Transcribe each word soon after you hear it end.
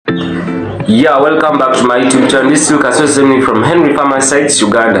Yeah, welcome back to my YouTube channel. This is still Kasosemi from Henry Farmer Sites,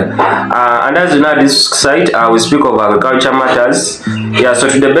 Uganda. And as you know, this site we speak of agriculture matters. Yeah, so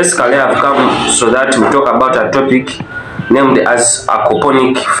today basically I've come so that we talk about a topic named as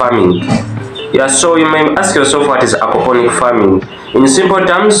aquaponic farming. Yeah, so you may ask yourself, what is aquaponic farming? In simple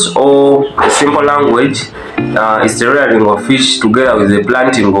terms or simple language, it's the rearing of fish together with the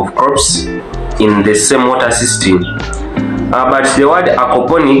planting of crops in the same water system. But the word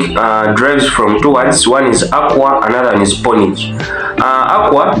aquaponic derives from two words. One is aqua, another one is ponic.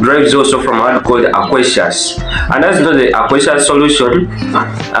 Aqua derives also from a word called aquaceous, and as you know, the aquaceous solution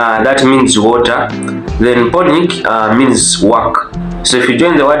that means water. Then ponic means work. So if you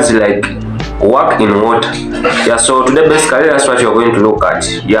join the words like work in water, yeah. So today basically that's what you're going to look at.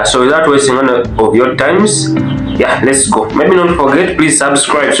 Yeah. So without wasting any of your times, yeah, let's go. Maybe don't forget, please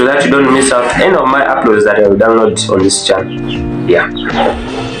subscribe so that you don't miss out any of my uploads that I will download on this channel.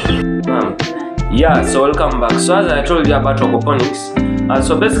 Yeah. So welcome back. So as I told you about aquaponics,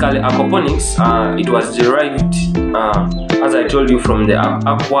 so basically aquaponics, it was derived, as I told you, from the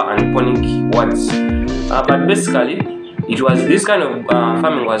aqua and ponic words. But basically, it was this kind of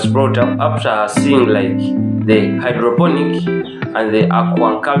farming was brought up after seeing like the hydroponic and the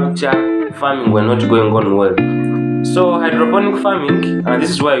aquaculture farming were not going on well. So hydroponic farming, this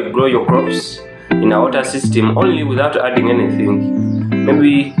is where you grow your crops in a water system only without adding anything.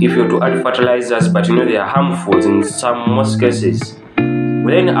 Maybe if you were to add fertilizers, but you know they are harmful in most cases.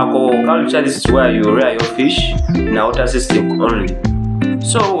 Then aquaculture, this is where you rear your fish in a water system only.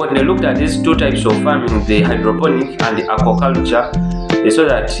 So when they looked at these two types of farming, the hydroponic and the aquaculture, they saw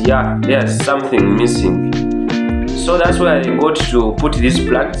that yeah, there's something missing. So that's why they got to put these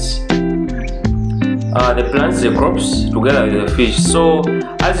plants, the crops together with the fish. So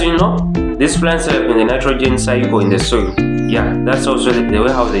as you know, these plants help in the nitrogen cycle in the soil. Yeah, that's also the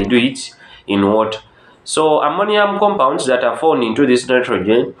way how they do it in water. So ammonium compounds that are found into this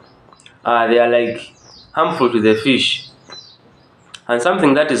nitrogen, they are like harmful to the fish. And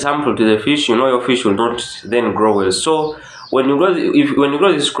something that is harmful to the fish, you know, your fish will not then grow well. So when you grow, when you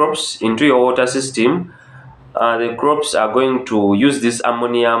grow these crops into your water system, the crops are going to use these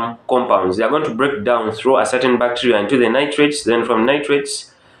ammonium compounds. They are going to break down through a certain bacteria into the nitrates, then from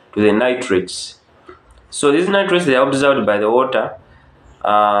nitrates to the nitrates. So these nitrates, they are absorbed by the water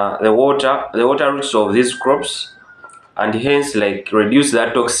roots of these crops, and hence like reduce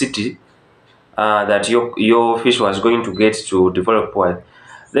that toxicity that your fish was going to get to develop well.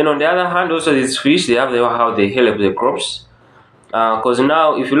 Then on the other hand, also these fish, they have how they help the crops, because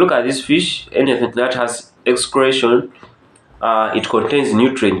now if you look at this fish, anything that has excretion, it contains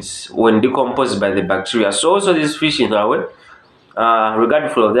nutrients when decomposed by the bacteria. So also these fish, in a way,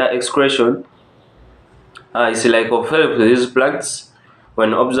 regardless of their excretion, it's like of help to these plants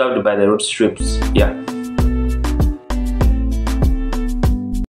when observed by the root strips. Yeah.